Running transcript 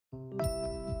Good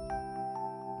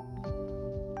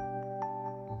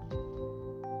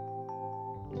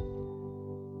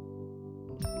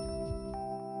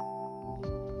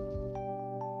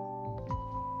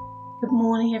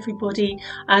morning, everybody,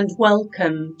 and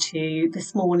welcome to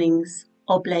this morning's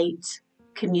Oblate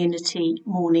Community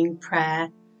Morning Prayer.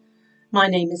 My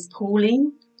name is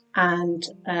Pauline, and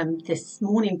this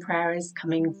morning prayer is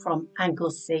coming from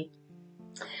Anglesey.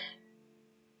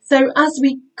 So as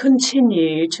we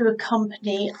continue to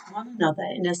accompany one another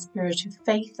in a spirit of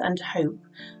faith and hope,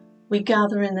 we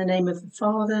gather in the name of the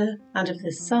Father, and of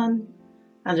the Son,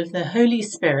 and of the Holy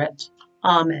Spirit.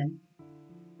 Amen.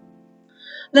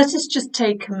 Let us just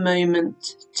take a moment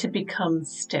to become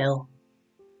still,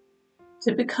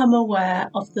 to become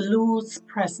aware of the Lord's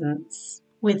presence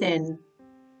within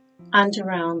and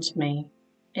around me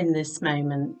in this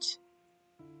moment.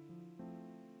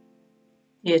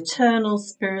 The eternal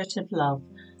spirit of love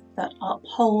that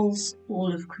upholds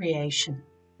all of creation.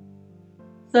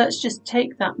 So let's just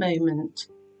take that moment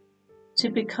to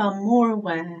become more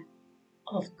aware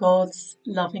of God's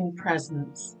loving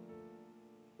presence.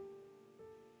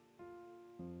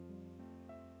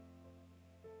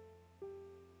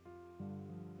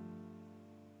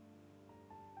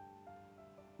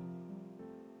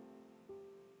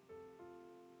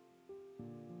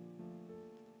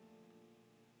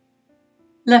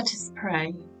 Let us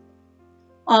pray.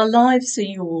 Our lives are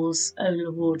yours, O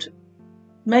Lord.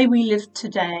 May we live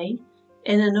today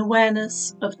in an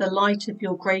awareness of the light of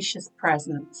your gracious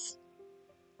presence.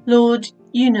 Lord,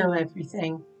 you know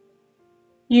everything.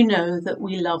 You know that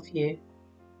we love you.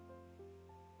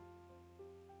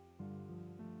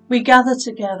 We gather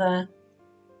together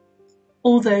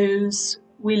all those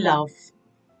we love,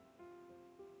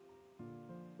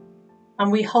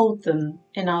 and we hold them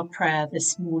in our prayer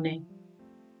this morning.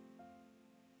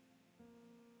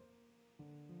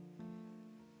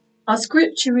 Our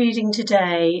scripture reading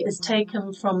today is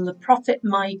taken from the prophet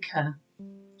Micah,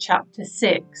 chapter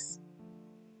 6.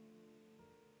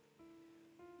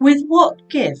 With what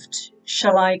gift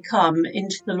shall I come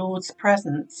into the Lord's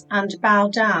presence and bow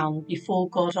down before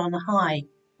God on high?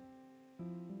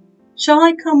 Shall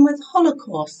I come with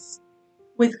holocausts,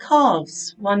 with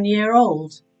calves 1 year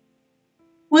old?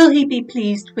 Will he be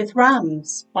pleased with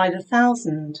rams by the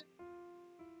thousand,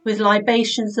 with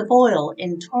libations of oil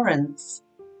in torrents?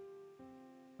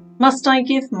 Must I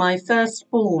give my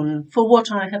firstborn for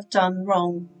what I have done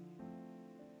wrong,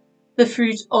 the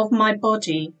fruit of my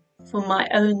body for my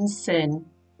own sin?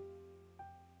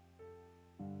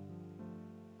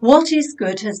 What is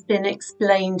good has been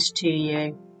explained to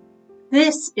you.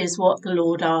 This is what the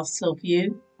Lord asks of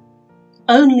you,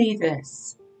 only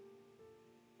this: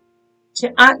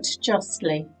 to act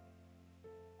justly,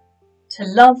 to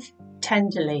love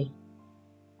tenderly,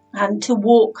 and to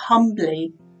walk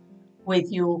humbly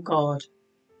with your God.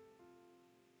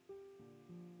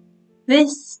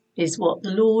 This is what the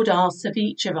Lord asks of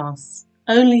each of us,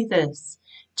 only this: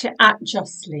 to act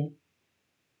justly,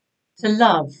 to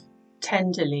love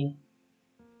tenderly,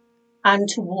 and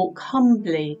to walk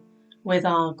humbly with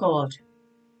our God.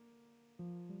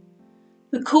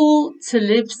 The call to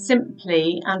live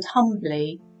simply and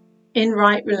humbly in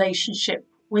right relationship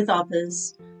with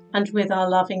others and with our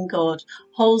loving God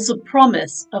holds a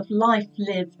promise of life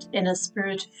lived in a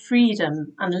spirit of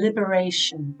freedom and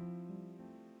liberation.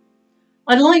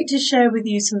 I'd like to share with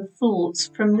you some thoughts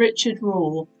from Richard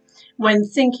Rohr when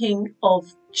thinking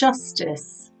of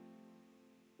justice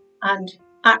and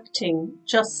acting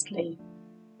justly.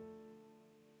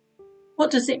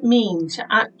 What does it mean to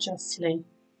act justly?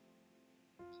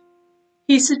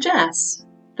 He suggests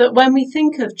that when we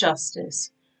think of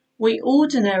justice, we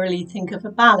ordinarily think of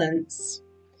a balance.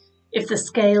 If the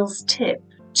scales tip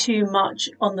too much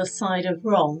on the side of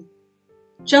wrong,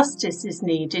 justice is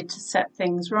needed to set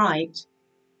things right.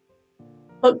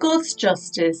 But God's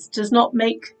justice does not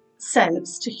make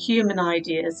sense to human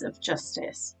ideas of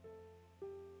justice.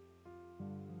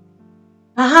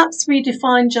 Perhaps we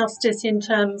define justice in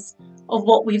terms of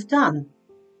what we've done,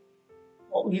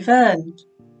 what we've earned,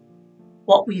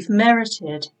 what we've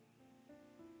merited.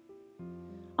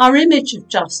 Our image of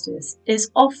justice is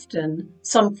often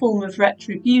some form of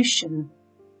retribution,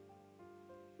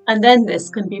 and then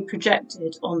this can be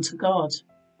projected onto God.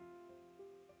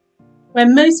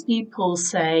 When most people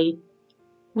say,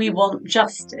 "we want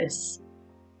justice,"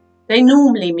 they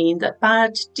normally mean that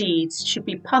bad deeds should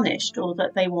be punished or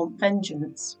that they want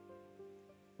vengeance.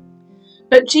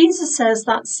 But Jesus says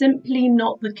that's simply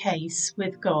not the case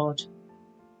with God.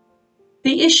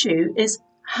 The issue is,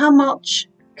 how much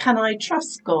can I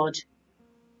trust God?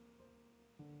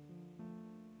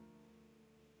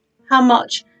 How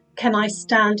much can I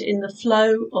stand in the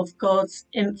flow of God's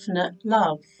infinite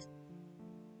love?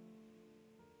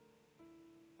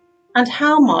 And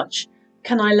how much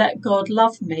can I let God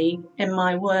love me in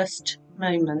my worst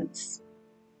moments?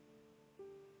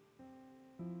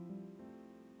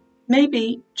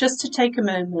 Maybe just to take a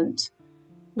moment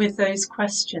with those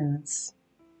questions.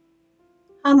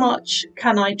 How much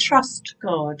can I trust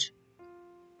God?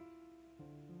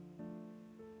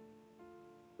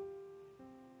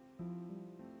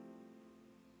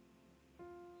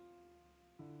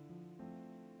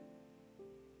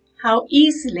 How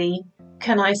easily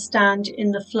can I stand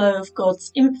in the flow of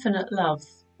God's infinite love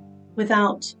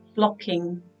without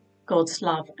blocking God's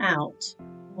love out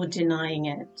or denying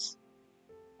it?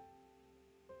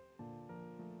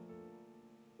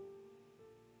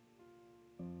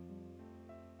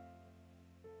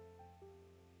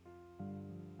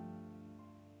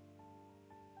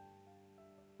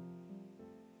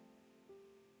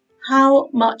 How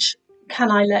much can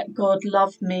I let God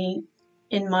love me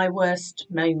in my worst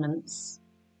moments?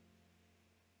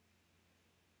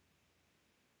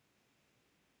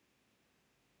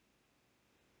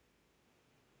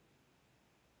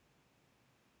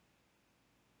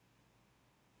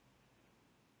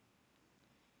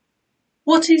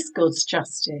 What is God's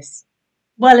justice?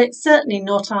 Well, it's certainly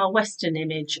not our Western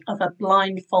image of a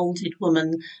blindfolded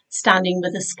woman standing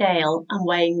with a scale and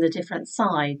weighing the different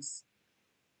sides.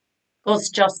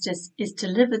 God's justice is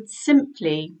delivered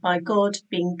simply by God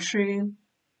being true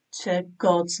to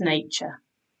God's nature.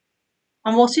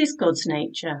 And what is God's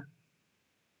nature?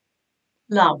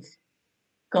 Love.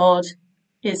 God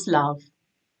is love.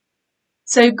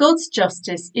 So God's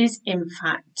justice is in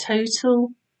fact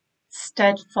total,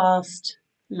 steadfast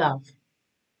love.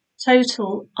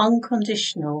 Total,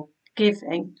 unconditional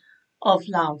giving of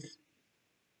love.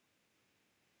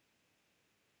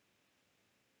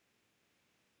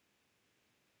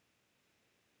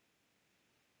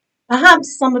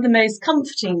 Perhaps some of the most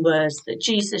comforting words that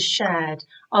Jesus shared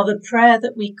are the prayer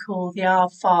that we call the Our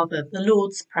Father, the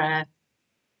Lord's Prayer.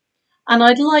 And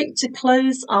I'd like to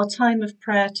close our time of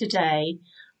prayer today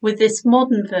with this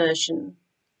modern version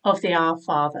of the Our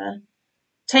Father,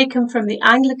 taken from the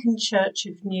Anglican Church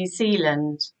of New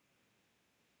Zealand.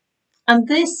 And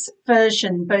this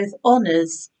version both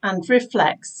honours and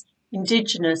reflects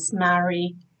Indigenous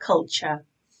Maori culture.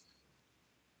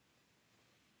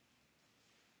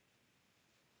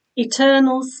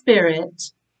 Eternal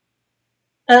Spirit,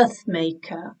 Earth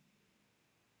Maker,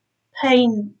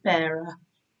 Pain Bearer,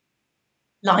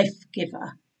 Life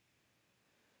Giver,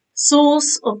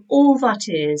 Source of all that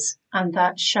is and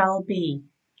that shall be,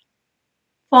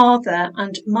 Father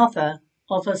and Mother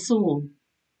of us all,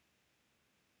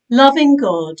 loving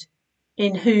God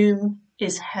in whom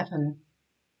is heaven.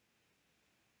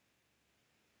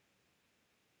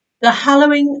 The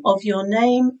hallowing of your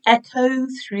name echo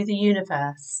through the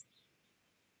universe.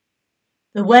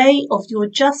 The way of your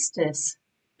justice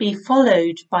be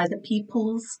followed by the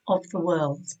peoples of the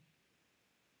world.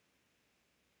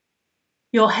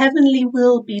 Your heavenly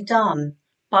will be done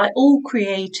by all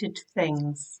created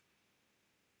things.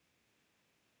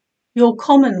 Your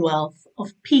commonwealth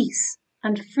of peace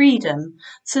and freedom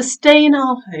sustain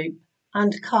our hope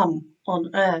and come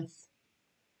on earth.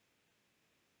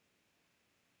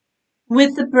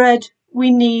 With the bread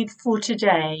we need for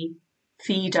today,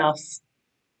 feed us.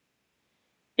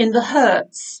 In the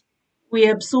hurts we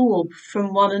absorb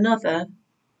from one another,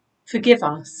 forgive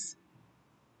us.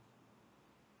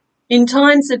 In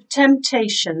times of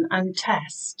temptation and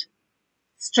test,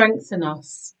 strengthen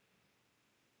us.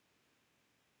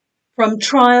 From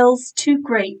trials too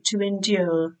great to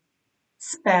endure,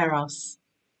 spare us.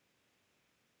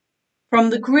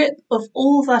 From the grip of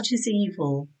all that is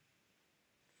evil,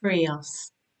 free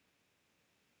us.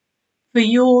 For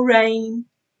your reign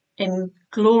in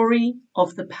glory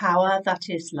of the power that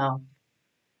is love,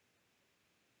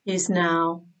 is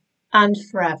now and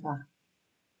forever.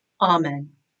 Amen.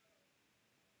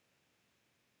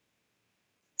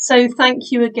 So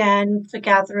thank you again for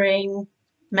gathering,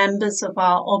 members of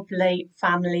our Oblate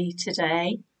family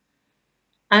today.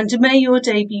 And may your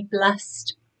day be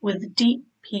blessed with the deep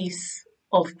peace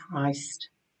of Christ.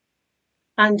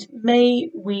 And may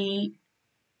we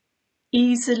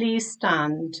easily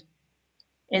stand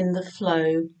in the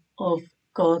flow of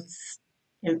God's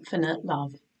infinite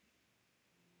love.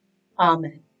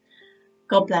 Amen.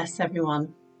 God bless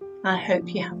everyone. I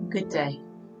hope you have a good day.